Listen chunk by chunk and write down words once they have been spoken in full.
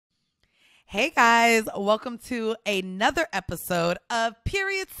Hey guys, welcome to another episode of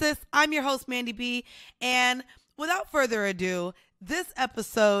Period Sis. I'm your host, Mandy B. And without further ado, this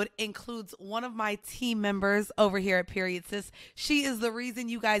episode includes one of my team members over here at Period Sis. She is the reason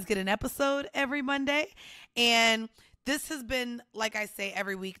you guys get an episode every Monday. And this has been, like I say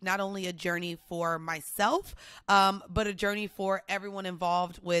every week, not only a journey for myself, but a journey for everyone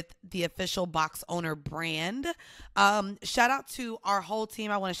involved with the official box owner brand. Shout out to our whole team.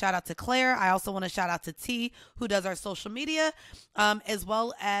 I want to shout out to Claire. I also want to shout out to T, who does our social media, as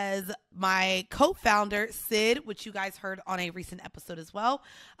well as my co-founder, Sid, which you guys heard on a recent episode as well.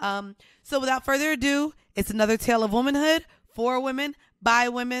 So without further ado, it's another tale of womanhood for women, by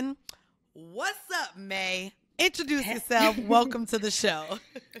women. What's up, May? Introduce yourself. Welcome to the show.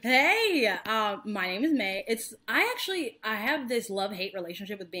 Hey, my name is May. I have this love-hate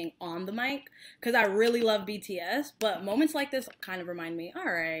relationship with being on the mic because I really love BTS, but moments like this kind of remind me, all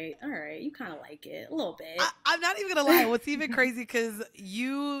right, you kind of like it a little bit. I'm not even going to lie. What's even crazy, because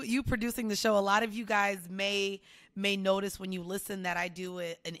you producing the show, a lot of you guys may notice when you listen that I do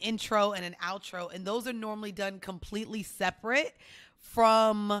an intro and an outro, and those are normally done completely separate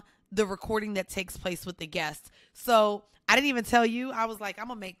from the recording that takes place with the guests. So I didn't even tell you. I was like, I'm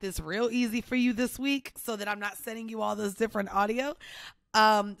gonna make this real easy for you this week so that I'm not sending you all this different audio.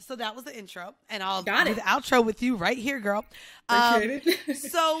 So that was the intro, and I'll do the outro with you right here, girl. Appreciate it.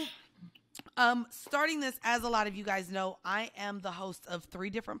 So starting this, as a lot of you guys know, I am the host of 3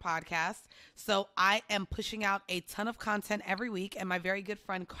 different podcasts. So I am pushing out a ton of content every week, and my very good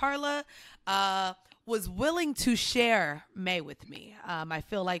friend Carla was willing to share May with me. I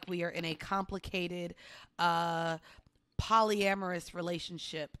feel like we are in a complicated polyamorous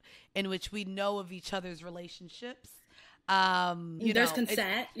relationship in which we know of each other's relationships. There's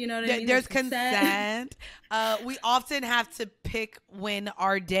consent, you know what I mean? There's consent. We often have to pick when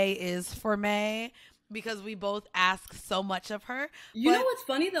our day is for May because we both ask so much of her. You know what's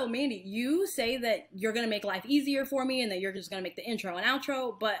funny though, Mandy? You say that you're going to make life easier for me and that you're just going to make the intro and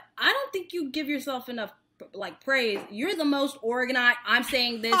outro, but I don't think you give yourself enough praise. You're the most organized. I'm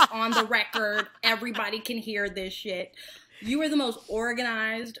saying this on the record. Everybody can hear this shit. You are the most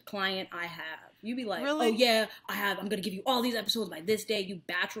organized client I have. You be like, really? Oh yeah, I'm going to give you all these episodes by this day. You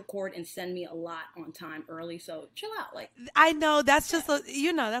batch record and send me a lot on time early. So chill out. Like, I know that's just,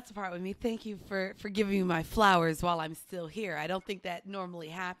 that's the part with me. Thank you for giving me my flowers while I'm still here. I don't think that normally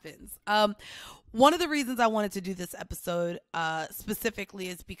happens. One of the reasons I wanted to do this episode specifically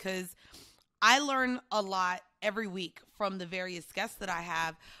is because I learn a lot every week from the various guests that I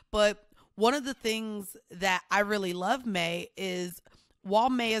have. But one of the things that I really love, May, is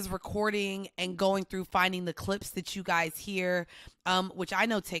while May is recording and going through finding the clips that you guys hear, which I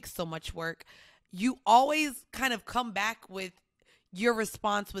know takes so much work, you always kind of come back with your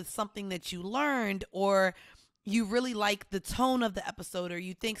response with something that you learned, or you really like the tone of the episode, or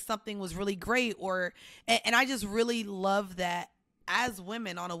you think something was really great, and I just really love that as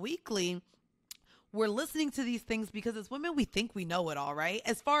women on a weekly, we're listening to these things because as women, we think we know it all, right?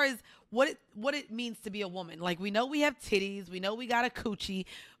 As far as what it means to be a woman. Like, we know we have titties. We know we got a coochie,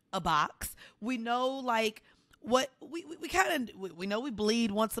 a box. We know, like, what we know we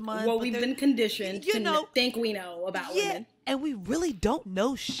bleed once a month. Well, we've been conditioned to think we know about women. And we really don't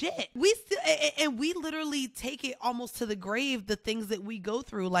know shit. We literally take it almost to the grave, the things that we go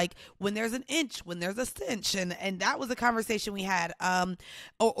through, like when there's an inch, when there's a stench. And that was a conversation we had,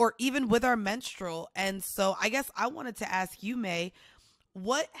 or even with our menstrual. And so I guess I wanted to ask you, May,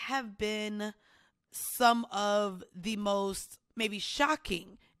 what have been some of the most maybe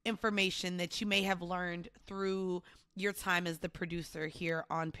shocking information that you may have learned through your time as the producer here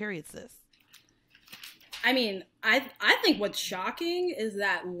on Period Sis? I mean, I think what's shocking is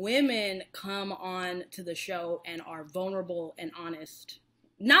that women come on to the show and are vulnerable and honest.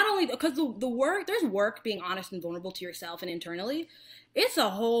 Not only because there's work being honest and vulnerable to yourself and internally. It's a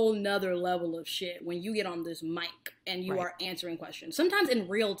whole nother level of shit when you get on this mic and you are answering questions, sometimes in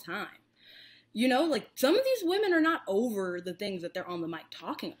real time. You know, like, some of these women are not over the things that they're on the mic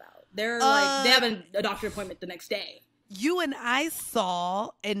talking about. They're like, they have a doctor appointment the next day. You and I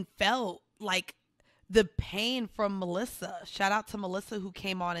saw and felt like the pain from Melissa. Shout out to Melissa, who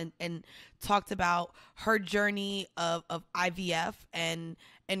came on and talked about her journey of IVF and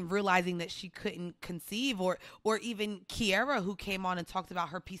realizing that she couldn't conceive, or even Kiera, who came on and talked about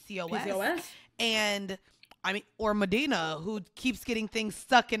her PCOS. And I mean, or Medina, who keeps getting things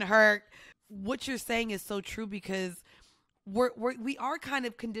stuck in her. What you're saying is so true, because we are kind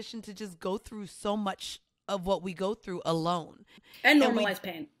of conditioned to just go through so much of what we go through alone. And normalize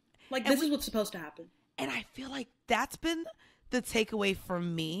pain. Like, this is what's supposed to happen. And I feel like that's been the takeaway for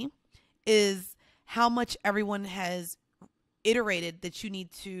me, is how much everyone has iterated that you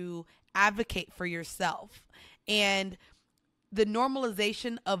need to advocate for yourself. And the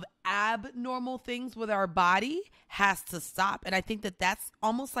normalization of abnormal things with our body has to stop. And I think that that's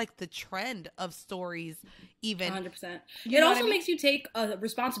almost like the trend of stories, even. 100%. It also makes you take a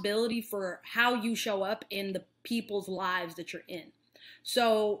responsibility for how you show up in the people's lives that you're in.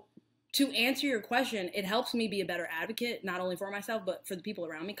 So to answer your question, it helps me be a better advocate, not only for myself, but for the people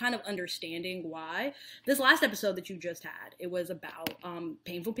around me, kind of understanding why. This last episode that you just had, it was about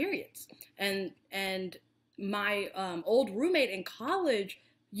painful periods. And my old roommate in college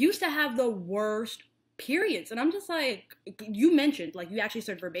used to have the worst periods. And I'm just like, you mentioned, like, you actually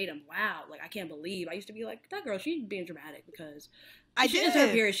said verbatim, wow, like, I can't believe. I used to be like, that girl, she's being dramatic because it's her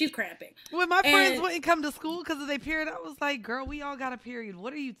period. She's cramping. When my friends wouldn't come to school because of their period, I was like, girl, we all got a period.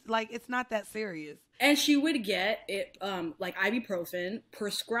 What are you, like, it's not that serious. And she would get it, like ibuprofen,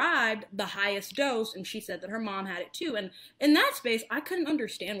 prescribed the highest dose, and she said that her mom had it too. And in that space, I couldn't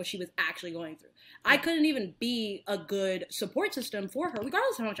understand what she was actually going through. I couldn't even be a good support system for her,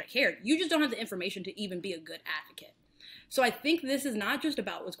 regardless of how much I cared. You just don't have the information to even be a good advocate. So I think this is not just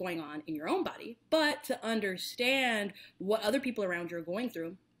about what's going on in your own body, but to understand what other people around you are going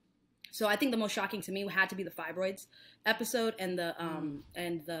through. So I think the most shocking to me had to be the fibroids episode and the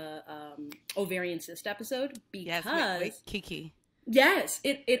ovarian cyst episode, because wait, Kiki. Yes,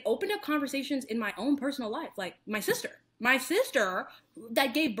 it opened up conversations in my own personal life. Like my sister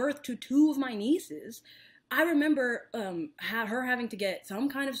that gave birth to two of my nieces. I remember her having to get some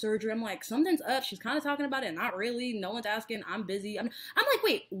kind of surgery. I'm like, something's up. She's kind of talking about it. Not really. No one's asking. I'm busy. I'm like,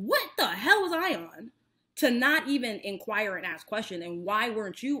 wait, what the hell was I on to not even inquire and ask questions? And why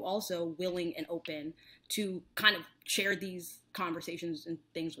weren't you also willing and open to kind of share these conversations and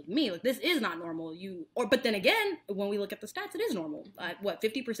things with me? Like, this is not normal. But then again, when we look at the stats, it is normal.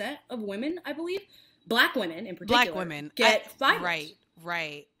 50% of women, I believe, Black women in particular, get fibroids.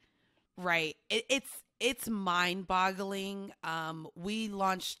 Right. It's mind-boggling. We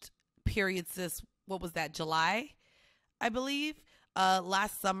launched Period Sis, what was that, July, I believe,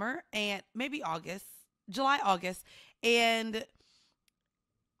 last summer, and maybe July, August. And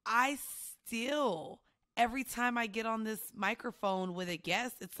I still, every time I get on this microphone with a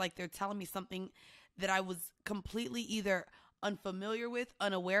guest, it's like they're telling me something that I was completely either unfamiliar with,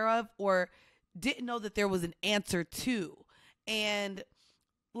 unaware of, or didn't know that there was an answer to. And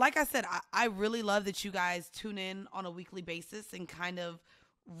like I said, I really love that you guys tune in on a weekly basis and kind of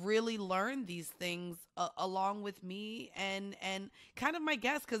really learn these things along with me and kind of my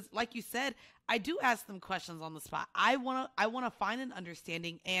guests, because like you said, I do ask them questions on the spot. I want to find an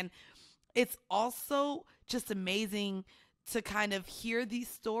understanding, and it's also just amazing to kind of hear these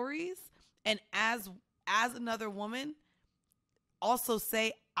stories and as another woman also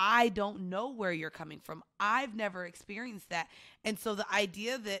say, I don't know where you're coming from. I've never experienced that. And so the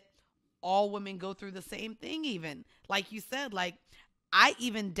idea that all women go through the same thing, even like you said, like I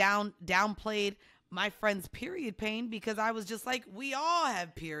even downplayed my friend's period pain because I was just like, we all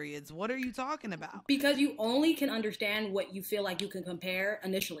have periods. What are you talking about? Because you only can understand what you feel like you can compare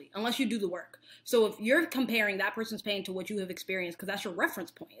initially, unless you do the work. So if you're comparing that person's pain to what you have experienced, because that's your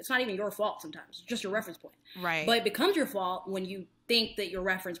reference point, it's not even your fault sometimes. It's just your reference point. Right. But it becomes your fault when you think that your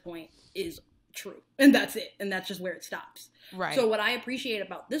reference point is true. And that's it. And that's just where it stops. Right. So what I appreciate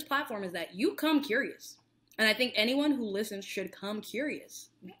about this platform is that you come curious. And I think anyone who listens should come curious.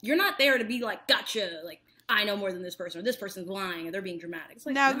 You're not there to be like, gotcha, like, I know more than this person, or this person's lying, or they're being dramatic. It's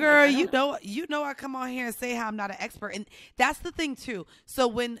like, now, no, girl, you know I come on here and say how I'm not an expert. And that's the thing, too. So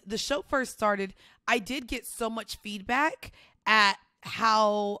when the show first started, I did get so much feedback at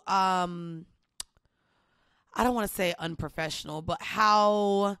how, I don't want to say unprofessional, but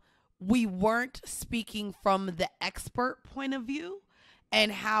how we weren't speaking from the expert point of view,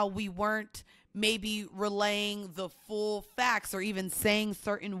 and how we weren't maybe relaying the full facts or even saying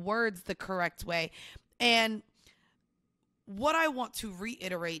certain words the correct way. And what I want to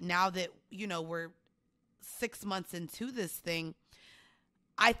reiterate now that, you know, we're 6 months into this thing,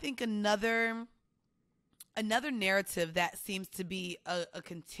 I think another narrative that seems to be a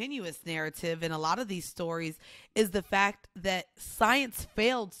continuous narrative in a lot of these stories is the fact that science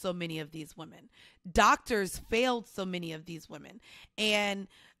failed so many of these women. Doctors failed so many of these women. And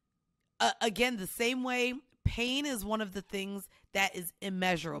again, the same way, pain is one of the things that is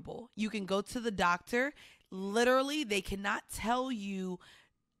immeasurable. You can go to the doctor. Literally, they cannot tell you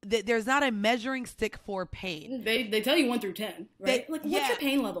that there's not a measuring stick for pain. They tell you 1 through 10, right? What's your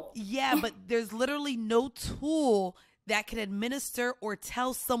pain level? Yeah, but there's literally no tool that can administer or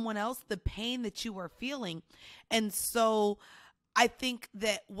tell someone else the pain that you are feeling. And so I think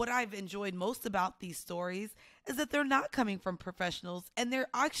that what I've enjoyed most about these stories is that they're not coming from professionals and they're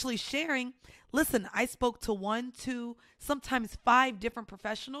actually sharing. Listen, I spoke to 1, 2, sometimes 5 different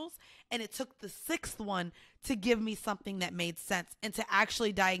professionals, and it took the 6th one to give me something that made sense and to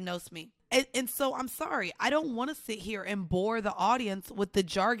actually diagnose me. And so I'm sorry, I don't want to sit here and bore the audience with the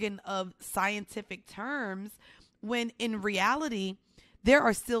jargon of scientific terms when in reality, there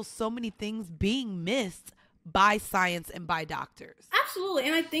are still so many things being missed by science and by doctors. Absolutely.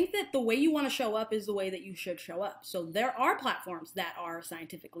 And I think that the way you want to show up is the way that you should show up. So there are platforms that are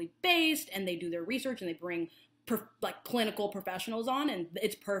scientifically based and they do their research and they bring clinical professionals on, and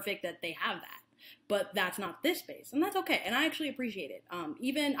it's perfect that they have that. But that's not this space, and that's okay. And I actually appreciate it.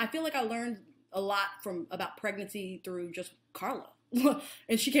 Even I feel like I learned a lot about pregnancy through just Carla.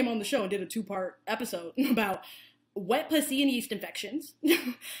 And she came on the show and did a 2-part episode about wet pussy and yeast infections.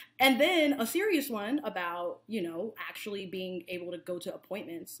 And then a serious one about, actually being able to go to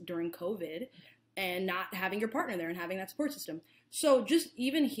appointments during COVID and not having your partner there and having that support system. So just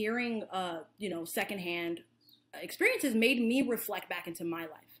even hearing, secondhand experiences made me reflect back into my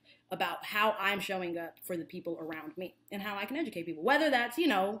life about how I'm showing up for the people around me and how I can educate people, whether that's,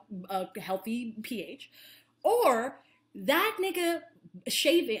 a healthy pH or that nigga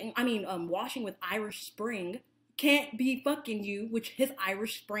washing with Irish Spring can't be fucking you with his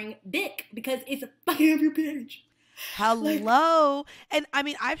Irish Spring dick because it's a fucking every pH. Hello. And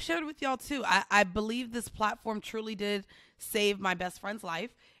I've shared with y'all too. I believe this platform truly did save my best friend's life.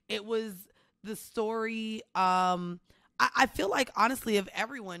 It was the story, I feel like honestly of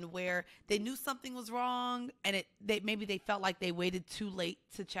everyone where they knew something was wrong and maybe they felt like they waited too late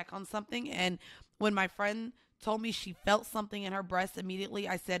to check on something. And when my friend told me she felt something in her breast immediately,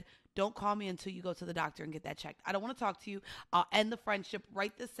 I said, don't call me until you go to the doctor and get that checked. I don't want to talk to you. I'll end the friendship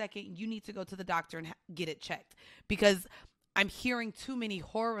right this second. You need to go to the doctor and get it checked, because I'm hearing too many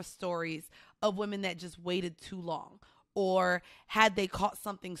horror stories of women that just waited too long, or had they caught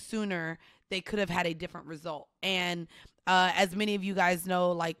something sooner, they could have had a different result. And as many of you guys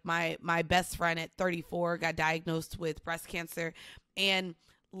know, like my best friend at 34 got diagnosed with breast cancer, and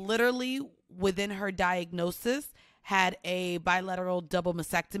literally within her diagnosis had a bilateral double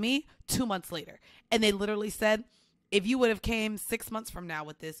mastectomy 2 months later. And they literally said, if you would have came 6 months from now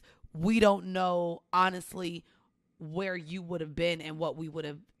with this, we don't know honestly where you would have been and what we would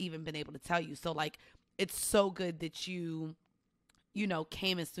have even been able to tell you. So like, it's so good that you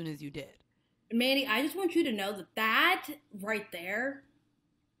came as soon as you did. Mandy, I just want you to know that right there,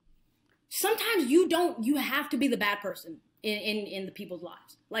 sometimes you have to be the bad person in the people's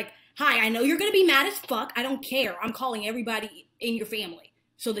lives. Like, hi, I know you're going to be mad as fuck. I don't care. I'm calling everybody in your family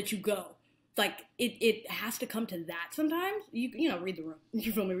so that you go. Like, it has to come to that sometimes. You read the room.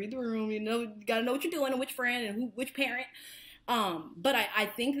 You feel me? Read the room. You got to know what you're doing and which friend and which parent. But I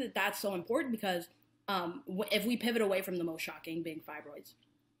think that that's so important because if we pivot away from the most shocking being fibroids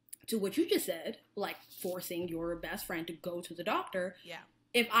to what you just said, like forcing your best friend to go to the doctor. Yeah.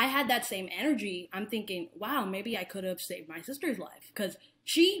 If I had that same energy, I'm thinking, wow, maybe I could have saved my sister's life because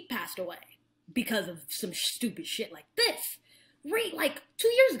she passed away because of some stupid shit like this, right? Like 2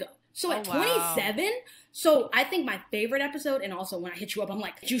 years ago. So at 27, so I think my favorite episode, and also when I hit you up, I'm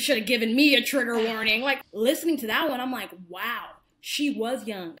like, you should have given me a trigger warning. Like listening to that one, I'm like, wow, she was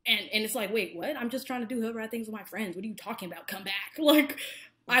young. And it's like, wait, what? I'm just trying to do hood rat things with my friends. What are you talking about? Come back. Like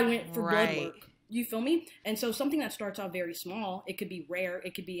I went for blood work. You feel me? And so something that starts off very small, it could be rare.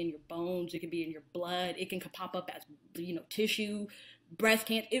 It could be in your bones. It could be in your blood. It can pop up as, tissue, breast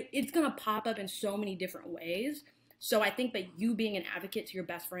cancer. It's going to pop up in so many different ways. So I think that you being an advocate to your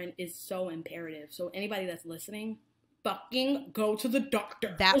best friend is so imperative. So anybody that's listening, fucking go to the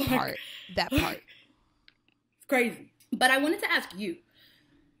doctor. That part. It's crazy. But I wanted to ask you,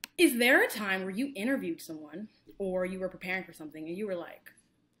 is there a time where you interviewed someone or you were preparing for something and you were like,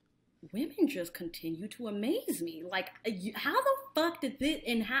 women just continue to amaze me. Like, how the fuck did this,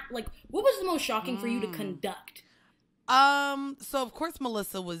 and how, like, what was the most shocking for you to conduct? So of course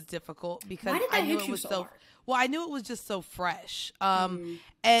Melissa was difficult because Why did that I knew hit it you was so so hard? well, I knew it was just so fresh.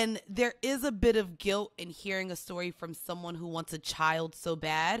 And there is a bit of guilt in hearing a story from someone who wants a child so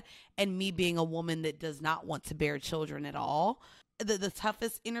bad, and me being a woman that does not want to bear children at all. The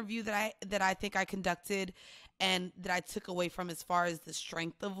toughest interview that I think I conducted and that I took away from as far as the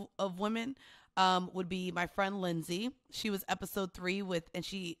strength of women would be my friend Lindsay. She was episode 3 and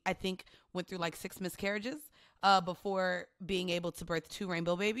she, I think, went through like 6 miscarriages before being able to birth 2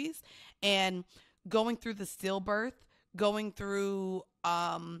 rainbow babies, and going through the stillbirth, going through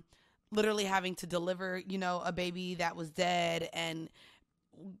literally having to deliver, a baby that was dead, and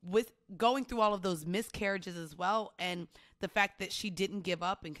with going through all of those miscarriages as well, and the fact that she didn't give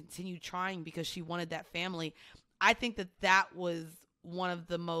up and continued trying because she wanted that family, I think that was one of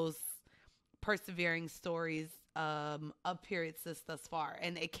the most persevering stories of Period Sis thus far.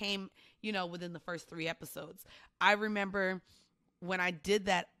 And it came, within the first 3 episodes. I remember when I did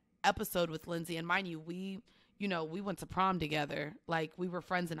that episode with Lindsay, and mind you, we went to prom together. Like, we were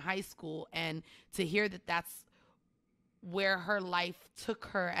friends in high school, and to hear that that's where her life took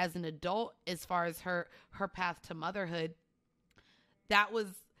her as an adult, as far as her path to motherhood, that was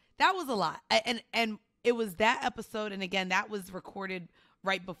a lot. And it was that episode, and again, that was recorded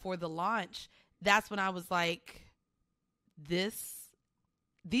right before the launch. That's when I was like, these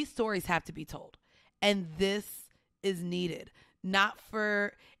stories have to be told, and this is needed,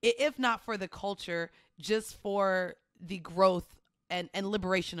 if not for the culture, just for the growth and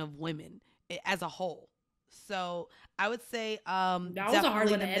liberation of women as a whole. So I would say that was a hard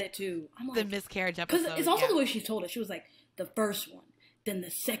one to edit too. I'm like, the miscarriage episode, because it's also the way she told it. She was like, the first one, then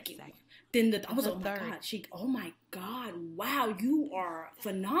the second one, then I was like, oh my god, oh my god, wow, you are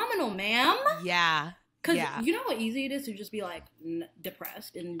phenomenal, ma'am. Yeah. Because you know how easy it is to just be like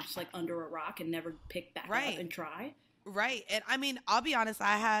depressed and just like under a rock and never pick back up and try. Right. And I mean, I'll be honest,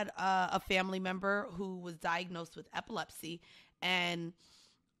 I had a family member who was diagnosed with epilepsy, and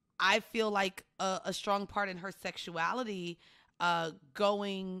I feel like a strong part in her sexuality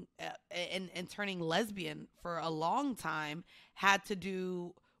going and turning lesbian for a long time had to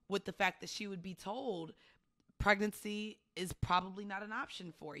do with the fact that she would be told pregnancy is probably not an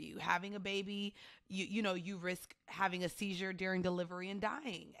option for you. Having a baby, you risk having a seizure during delivery and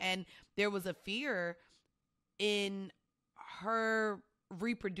dying. And there was a fear in her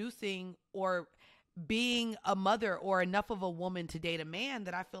reproducing or being a mother or enough of a woman to date a man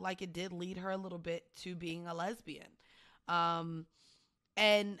that I feel like it did lead her a little bit to being a lesbian. And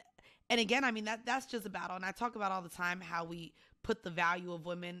again, I mean, that's just about, and I talk about all the time how we put the value of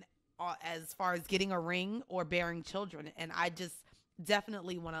women as far as getting a ring or bearing children. And I just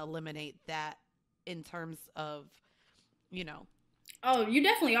definitely want to eliminate that in terms of, Oh, you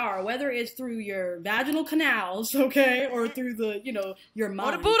definitely are. Whether it's through your vaginal canals, okay, or through the, your mind.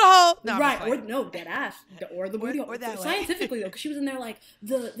 Or the Buddha hole. No, right. Or no, dead ass. Or the booty hole. Or that Scientifically, though, because she was in there like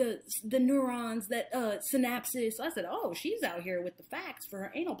the neurons, that synapses. So I said, oh, she's out here with the facts for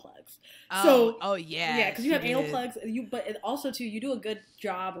her anal plugs. Oh, yeah. Yeah, because you have anal plugs. But also, too, you do a good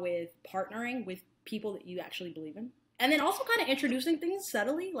job with partnering with people that you actually believe in. And then also kind of introducing things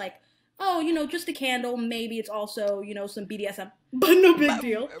subtly, like, oh, just a candle. Maybe it's also, some BDSM, but no big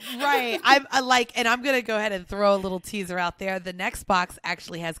deal. Right. I like, and I'm going to go ahead and throw a little teaser out there. The next box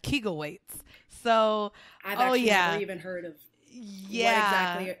actually has Kegel weights. So, I've actually never even heard of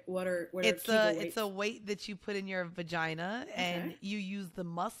what are Kegel weights? It's a weight that you put in your vagina, and you use the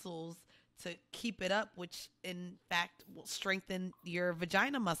muscles to keep it up, which in fact will strengthen your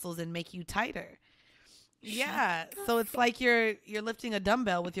vagina muscles and make you tighter. Yeah, so it's like you're lifting a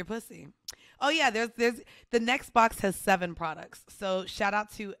dumbbell with your pussy. Oh yeah, there's the next box has 7 products. So shout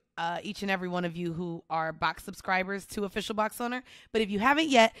out to each and every one of you who are box subscribers to Official Box Owner. But if you haven't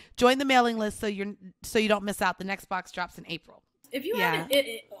yet, join the mailing list so you don't miss out. The next box drops in April. If you haven't,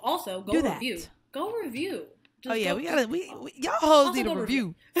 also go review. Go review. Just y'all hoes need a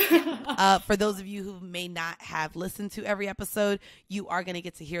review. For those of you who may not have listened to every episode, you are going to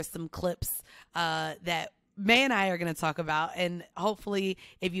get to hear some clips that May and I are going to talk about. And hopefully,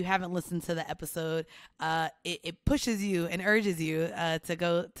 if you haven't listened to the episode, it pushes you and urges you to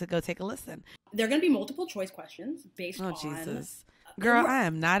go take a listen. There are going to be multiple choice questions based on... Jesus. Girl, I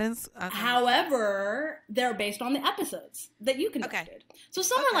am not in... However, they're based on the episodes that you conducted. Okay. So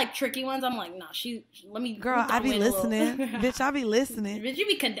some are like tricky ones. I'm like, nah, let me... Girl, I be listening. Bitch, I be listening. Bitch, you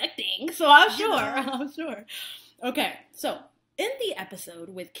be conducting. So I'm sure. Okay, so in the episode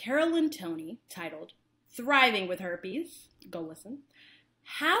with Carolyn Toney titled Thriving with Herpes, go listen.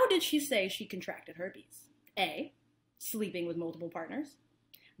 How did she say she contracted herpes? A, sleeping with multiple partners.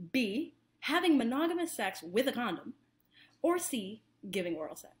 B, having monogamous sex with a condom. Or C, giving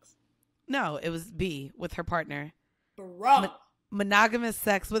oral sex? No, it was B, with her partner. Bro. Monogamous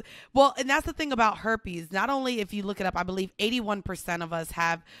sex with... Well, and that's the thing about herpes. Not only, if you look it up, I believe 81% of us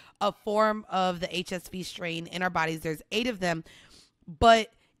have a form of the HSV strain in our bodies. There's 8 of them. But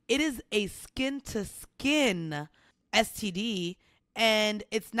it is a skin-to-skin STD. And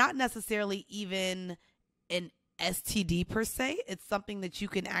it's not necessarily even an STD per se. It's something that you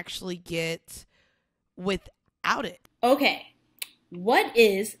can actually get without it. Okay, what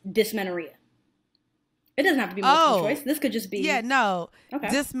is dysmenorrhea? It doesn't have to be multiple choice. This could just be... Yeah, no.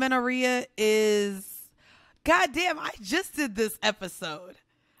 Okay. Dysmenorrhea is... God damn, I just did this episode.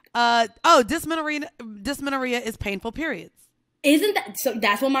 Dysmenorrhea is painful periods. Isn't that so?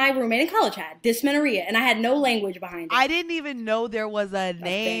 That's what my roommate in college had, dysmenorrhea, and I had no language behind it. I didn't even know there was a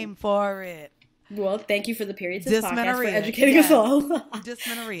name for it. Well, thank you for the Period Sis Podcast for Dysmenorrhea. educating us all.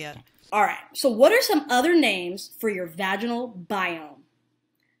 Dysmenorrhea. All right. So, what are some other names for your vaginal biome?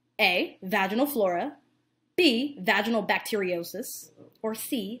 A. Vaginal flora. B. Vaginal bacteriosis. Or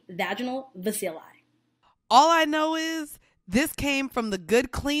C. Vaginal bacilli. All I know is this came from the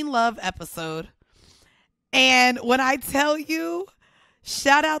Good Clean Love episode. And when I tell you,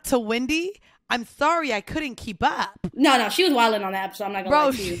 shout out to Wendy, I'm sorry I couldn't keep up. No, she was wilding on that episode. I'm not going to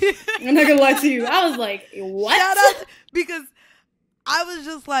lie to you. I'm not going to lie to you. I was like, what? Shout out, because I was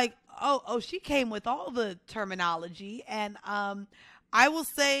just like, oh, she came with all the terminology. And I will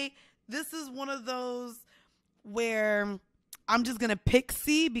say this is one of those where I'm just going to pick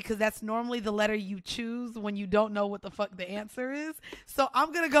C because that's normally the letter you choose when you don't know what the fuck the answer is. So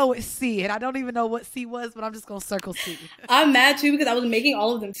I'm going to go with C. And I don't even know what C was, but I'm just going to circle C. I'm mad too because I was making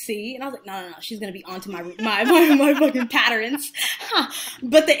all of them C. And I was like, no. She's going to be onto my fucking patterns.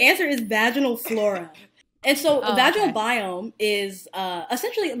 But the answer is vaginal flora. And so vaginal biome is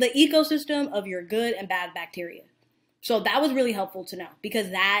essentially the ecosystem of your good and bad bacteria. So that was really helpful to know because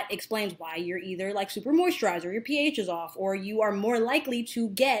that explains why you're either like super moisturized or your pH is off or you are more likely to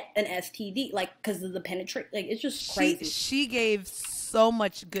get an STD, like because of the penetration. Like it's just crazy. She gave so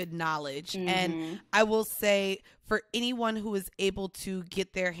much good knowledge. Mm-hmm. And I will say for anyone who is able to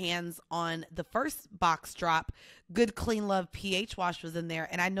get their hands on the first box drop, Good Clean Love pH wash was in there.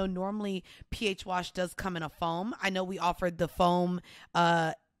 And I know normally pH wash does come in a foam. I know we offered the foam,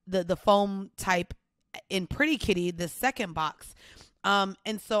 the foam type in Pretty Kitty, the second box.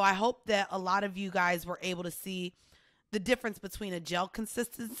 And so I hope that a lot of you guys were able to see the difference between a gel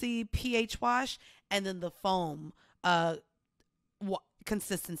consistency pH wash and then the foam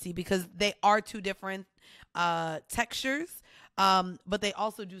consistency, because they are two different textures, but they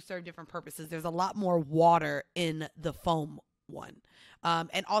also do serve different purposes. There's a lot more water in the foam one.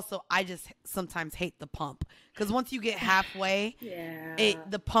 And also, I just sometimes hate the pump because once you get halfway,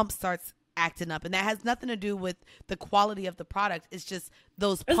 the pump starts acting up, and that has nothing to do with the quality of the product. It's just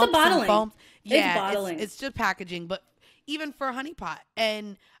those pumps and foams. Yeah, it's just packaging. But even for Honey Pot,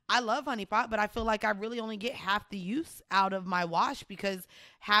 and I love Honey Pot, but I feel like I really only get half the use out of my wash because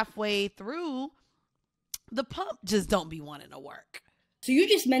halfway through, the pump just don't be wanting to work. So you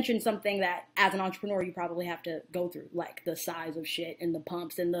just mentioned something that as an entrepreneur you probably have to go through, like the size of shit and the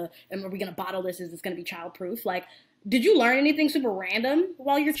pumps and are we gonna bottle this? Is this gonna be childproof? Like, did you learn anything super random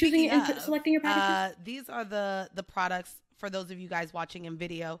while you're choosing and selecting your packages? These are the products for those of you guys watching in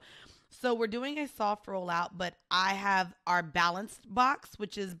video. So we're doing a soft rollout, but I have our balanced box,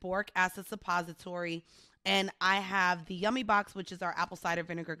 which is boric acid suppository, and I have the yummy box, which is our apple cider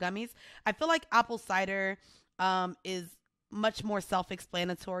vinegar gummies. I feel like apple cider is much more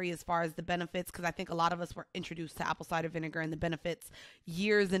self-explanatory as far as the benefits, because I think a lot of us were introduced to apple cider vinegar and the benefits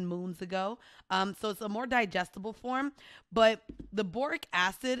years and moons ago. So it's a more digestible form, but the boric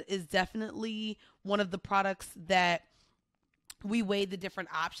acid is definitely one of the products that we weighed the different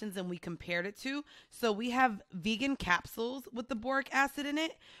options and we compared it to. So we have vegan capsules with the boric acid in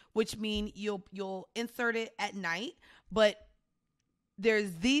it, which mean you'll insert it at night, but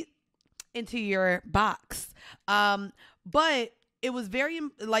there's into your box. But it was very,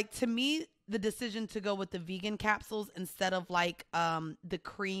 like, to me, the decision to go with the vegan capsules instead of like the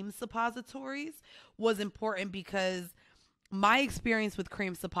cream suppositories was important because my experience with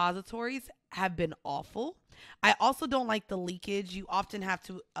cream suppositories have been awful. I also don't like the leakage. You often have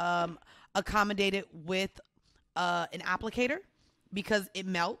to accommodate it with an applicator because it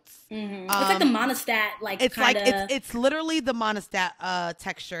melts. Mm-hmm. It's like the monostat, it's literally the monostat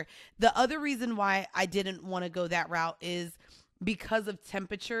texture. The other reason why I didn't want to go that route is because of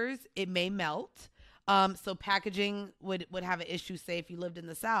temperatures, it may melt. So packaging would have an issue, say if you lived in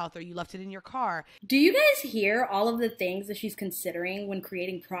the South or you left it in your car. Do you guys hear all of the things that she's considering when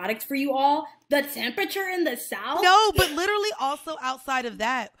creating products for you all? The temperature in the South? No, but literally also outside of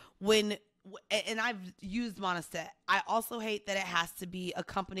that, and I've used monostat, I also hate that it has to be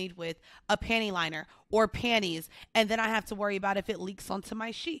accompanied with a panty liner or panties, and then I have to worry about if it leaks onto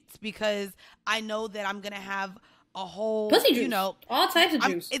my sheets because I know that I'm going to have a whole, pussy juice, all types of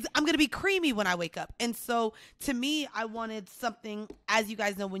juice. I'm going to be creamy when I wake up. And so to me, I wanted something, as you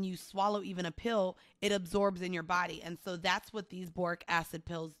guys know, when you swallow even a pill, it absorbs in your body. And so that's what these boric acid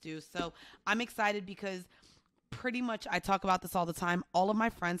pills do. So I'm excited because pretty much, I talk about this all the time, all of my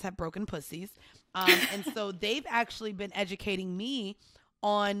friends have broken pussies. And so they've actually been educating me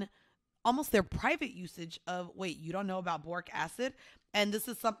on almost their private usage of, wait, you don't know about boric acid? And this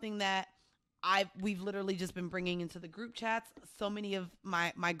is something that we've literally just been bringing into the group chats. So many of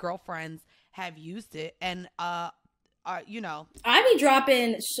my girlfriends have used it, and you know, I be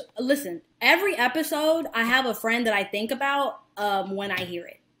dropping. Listen, every episode I have a friend that I think about when I hear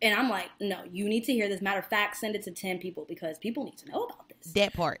it, and I'm like, no, you need to hear this. Matter of fact, send it to 10 people because people need to know about this.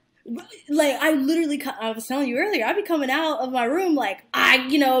 That part. Like, I was telling you earlier, I be coming out of my room like, I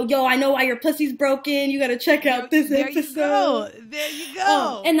know why your pussy's broken. You got to check out this episode. There you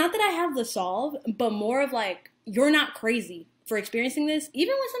go. And not that I have the solve, but more of like, you're not crazy for experiencing this.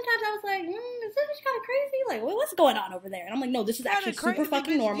 Even when sometimes I was like, is this kind of crazy? Like, what's going on over there? And I'm like, no, this is actually super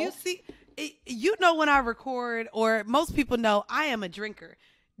fucking normal. You see, you know, when I record, or most people know, I am a drinker.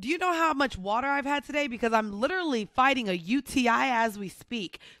 Do you know how much water I've had today? Because I'm literally fighting a UTI as we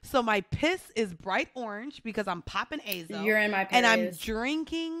speak. So my piss is bright orange because I'm popping azo. You're in my period. And I'm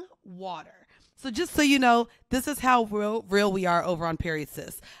drinking water. So just so you know, this is how real we are over on Period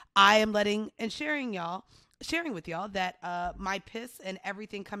Sis. I am sharing with y'all that my piss and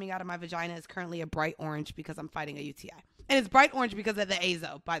everything coming out of my vagina is currently a bright orange because I'm fighting a UTI. And it's bright orange because of the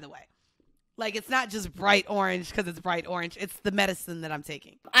azo, by the way. Like, it's not just bright orange because it's bright orange. It's the medicine that I'm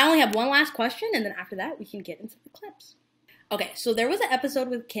taking. I only have one last question, and then after that, we can get into the clips. Okay, so there was an episode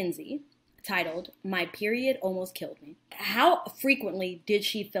with Kinsey titled, My Period Almost Killed Me. How frequently did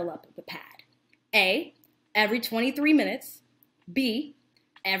she fill up the pad? A, every 23 minutes. B,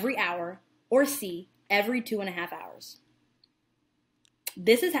 every hour. Or C, every 2.5 hours.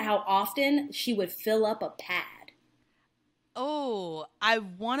 This is how often she would fill up a pad. Oh, I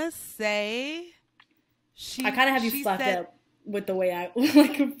want to say I kind of have you fucked up with the way I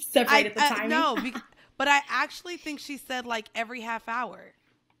like separated the timing. No, but I actually think she said like every half hour.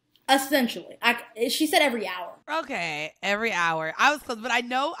 Essentially. She said every hour. Okay, every hour. I was close, but I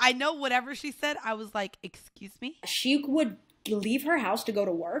know whatever she said, I was like, excuse me? She would leave her house to go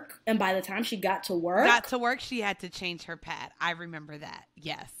to work, and by the time she got to work, she had to change her pad. I remember that.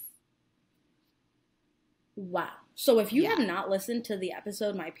 Yes. Wow. So if you have not listened to the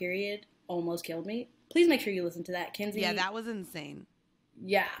episode My Period Almost Killed Me, please make sure you listen to that, Kinsey. Yeah, that was insane.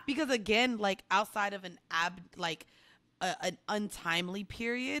 Yeah. Because again, like outside of an untimely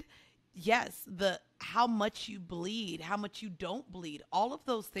period, yes, how much you bleed, how much you don't bleed, all of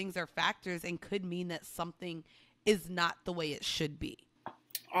those things are factors and could mean that something is not the way it should be.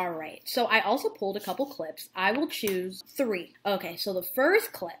 All right. So I also pulled a couple clips. I will choose 3. Okay, so the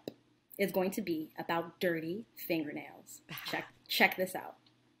first clip is going to be about dirty fingernails. Check this out.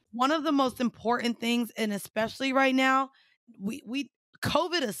 One of the most important things, and especially right now, we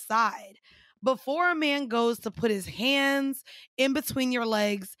COVID aside, before a man goes to put his hands in between your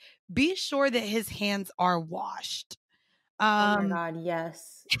legs, be sure that his hands are washed. Oh my God,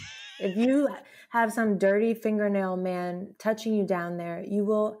 yes. If you have some dirty fingernail man touching you down there, you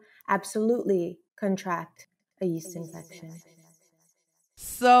will absolutely contract a yeast infection.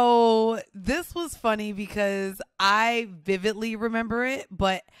 So this was funny because I vividly remember it,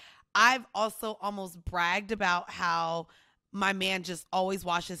 but I've also almost bragged about how my man just always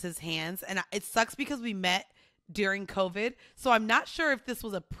washes his hands. And it sucks because we met during COVID. So I'm not sure if this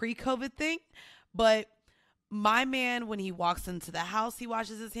was a pre-COVID thing, but my man, when he walks into the house, he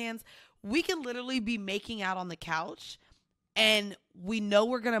washes his hands. We can literally be making out on the couch and we know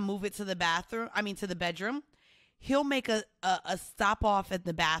we're going to move it to the bedroom. He'll make a stop off at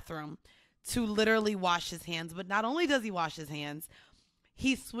the bathroom to literally wash his hands. But not only does he wash his hands,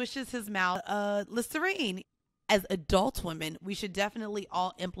 he swishes his mouth Listerine. As adult women, we should definitely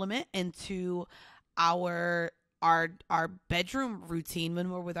all implement into our bedroom routine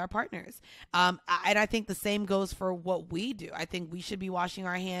when we're with our partners. And I think the same goes for what we do. I think we should be washing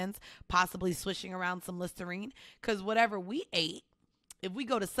our hands, possibly swishing around some Listerine, because whatever we ate, if we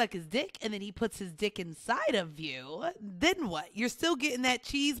go to suck his dick and then he puts his dick inside of you, then what? You're still getting that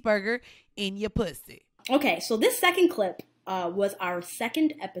cheeseburger in your pussy. Okay, so this second clip was our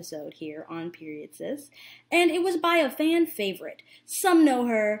second episode here on Period Sis, and it was by a fan favorite. Some know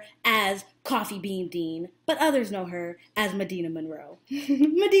her as Coffee Bean Dean, but others know her as Medina Monroe.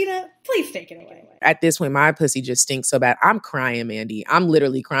 Medina, please take it away. At this point, my pussy just stinks so bad. I'm crying, Mandy. I'm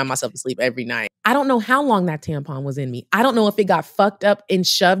literally crying myself to sleep every night. I don't know how long that tampon was in me. I don't know if it got fucked up and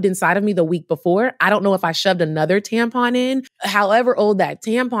shoved inside of me the week before. I don't know if I shoved another tampon in. However old that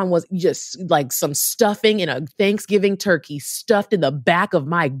tampon was, just like some stuffing in a Thanksgiving turkey stuffed in the back of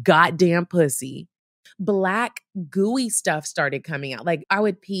my goddamn pussy. Black gooey stuff started coming out. Like I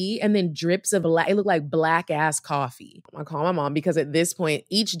would pee and then drips of black, it looked like black ass coffee. I call my mom because at this point,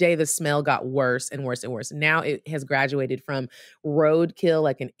 each day the smell got worse and worse and worse. Now it has graduated from roadkill,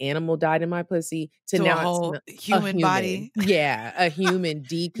 like an animal died in my pussy, to now a whole human body. Yeah, a human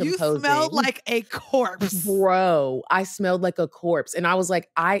decomposing. You smelled like a corpse. Bro, I smelled like a corpse. And I was like,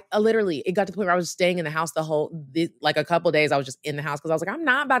 literally, it got to the point where I was staying in the house like a couple of days. I was just in the house because I was like, I'm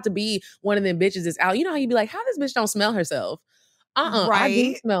not about to be one of them bitches that's out. You know how you'd be like, how this bitch don't smell herself? Right. I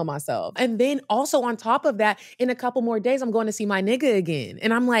do smell myself. And then also on top of that, in a couple more days, I'm going to see my nigga again.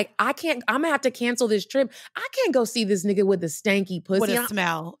 And I'm like, I'm gonna have to cancel this trip. I can't go see this nigga with a stanky pussy. With a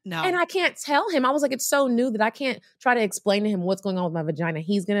smell. No. And I can't tell him. I was like, it's so new that I can't try to explain to him what's going on with my vagina.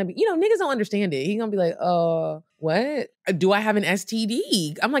 He's gonna be, niggas don't understand it. He's gonna be like, what? Do I have an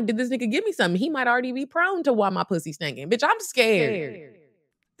STD? I'm like, did this nigga give me something? He might already be prone to why my pussy stinking. Bitch, I'm scared.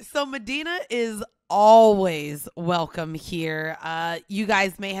 So Medina is always welcome here. You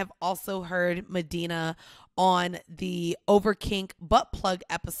guys may have also heard Medina on the Overkink butt plug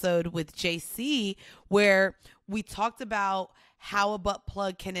episode with JC, where we talked about how a butt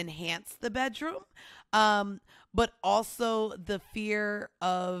plug can enhance the bedroom, but also the fear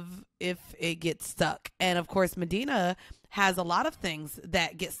of if it gets stuck. And of course, Medina has a lot of things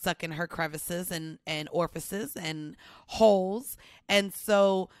that get stuck in her crevices and orifices and holes. And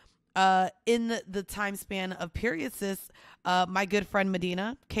so in the time span of period, sis, my good friend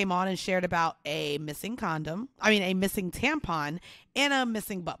Medina came on and shared about a missing tampon and a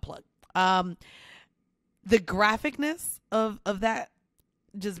missing butt plug. The graphicness of that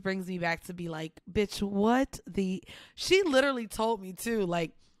just brings me back to be like, bitch, she literally told me too,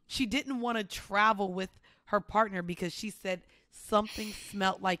 like she didn't want to travel with her partner because she said something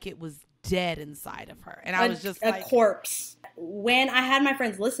smelled like it was dead inside of her. And I was just like, a corpse. When I had my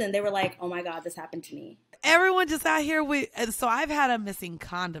friends listen, they were like, oh my God, this happened to me. Everyone just out here so I've had a missing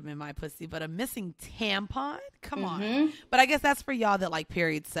condom in my pussy, but a missing tampon? Come on. But I guess that's for y'all that like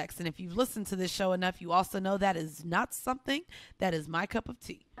period sex. And if you've listened to this show enough, you also know that is not something that is my cup of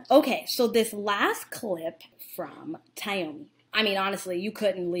tea. Okay, so this last clip from Tsehay. I mean, honestly, you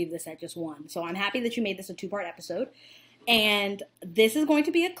couldn't leave this at just one. So I'm happy that you made this a 2-part episode. And this is going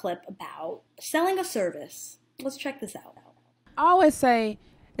to be a clip about selling a service. Let's check this out. I always say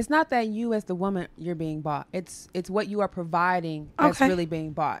it's not that you as the woman you're being bought. It's what you are providing that's really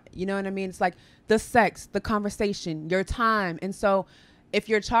being bought. You know what I mean? It's like the sex, the conversation, your time. And so if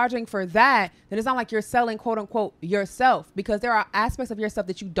you're charging for that, then it's not like you're selling, quote unquote, yourself, because there are aspects of yourself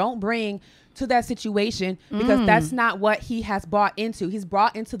that you don't bring to that situation because that's not what he has bought into. He's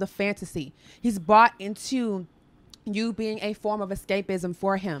brought into the fantasy. He's bought into you being a form of escapism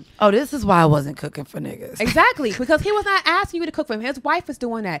for him. Oh, this is why I wasn't cooking for niggas. Exactly, because he was not asking you to cook for him. His wife was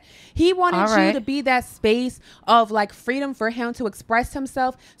doing that. He wanted you to be that space of like freedom for him to express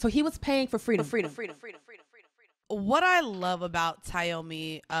himself. So he was paying for freedom. What I love about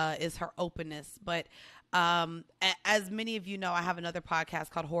Tsehay is her openness, but as many of you know, I have another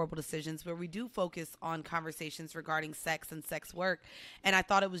podcast called Horrible Decisions where we do focus on conversations regarding sex and sex work. And I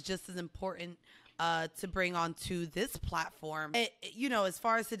thought it was just as important to bring onto this platform, as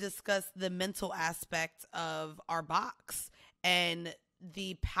far as to discuss the mental aspect of our box and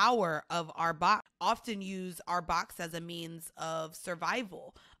the power of our box. Often use our box as a means of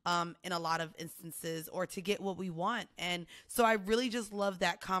survival in a lot of instances, or to get what we want. And so I really just love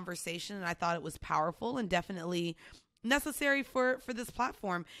that conversation, and I thought it was powerful and definitely necessary for this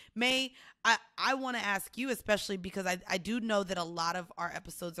platform. May, I want to ask you, especially because I do know that a lot of our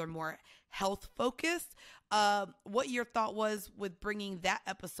episodes are more health focused, what your thought was with bringing that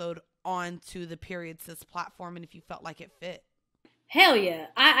episode onto the Period Sis platform, and if you felt like it fit. Hell yeah.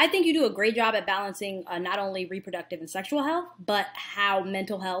 I think you do a great job at balancing not only reproductive and sexual health, but how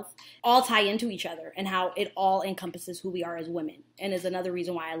mental health all tie into each other and how it all encompasses who we are as women. And is another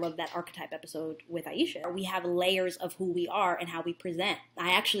reason why I love that archetype episode with Aisha. We have layers of who we are and how we present.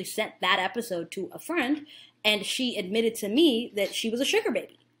 I actually sent that episode to a friend, and she admitted to me that she was a sugar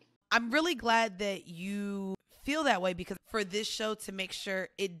baby. I'm really glad that you feel that way, because for this show to make sure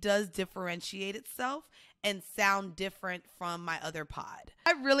it does differentiate itself and sound different from my other pod.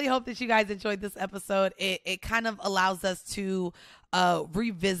 I really hope that you guys enjoyed this episode. It kind of allows us to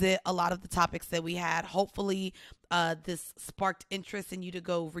revisit a lot of the topics that we had. Hopefully this sparked interest in you to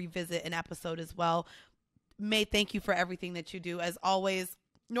go revisit an episode as well. May, thank you for everything that you do. As always,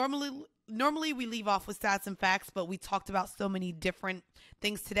 normally we leave off with stats and facts, but we talked about so many different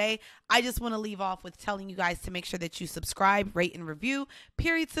things today. I just want to leave off with telling you guys to make sure that you subscribe, rate, and review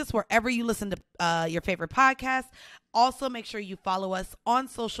Period Sis wherever you listen to your favorite podcast. Also, make sure you follow us on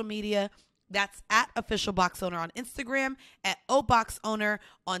social media. That's at Official Box Owner on Instagram, at OBoxOwner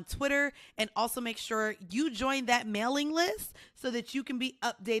on Twitter. And also make sure you join that mailing list so that you can be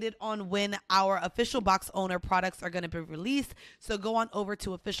updated on when our Official Box Owner products are going to be released. So go on over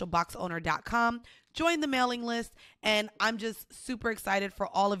to officialboxowner.com, join the mailing list. And I'm just super excited for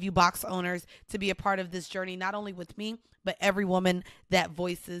all of you box owners to be a part of this journey, not only with me, but every woman that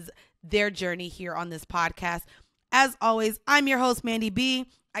voices their journey here on this podcast. As always, I'm your host, Mandy B.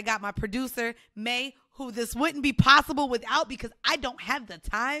 I got my producer, May, who this wouldn't be possible without because I don't have the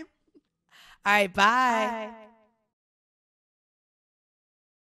time. All right, bye.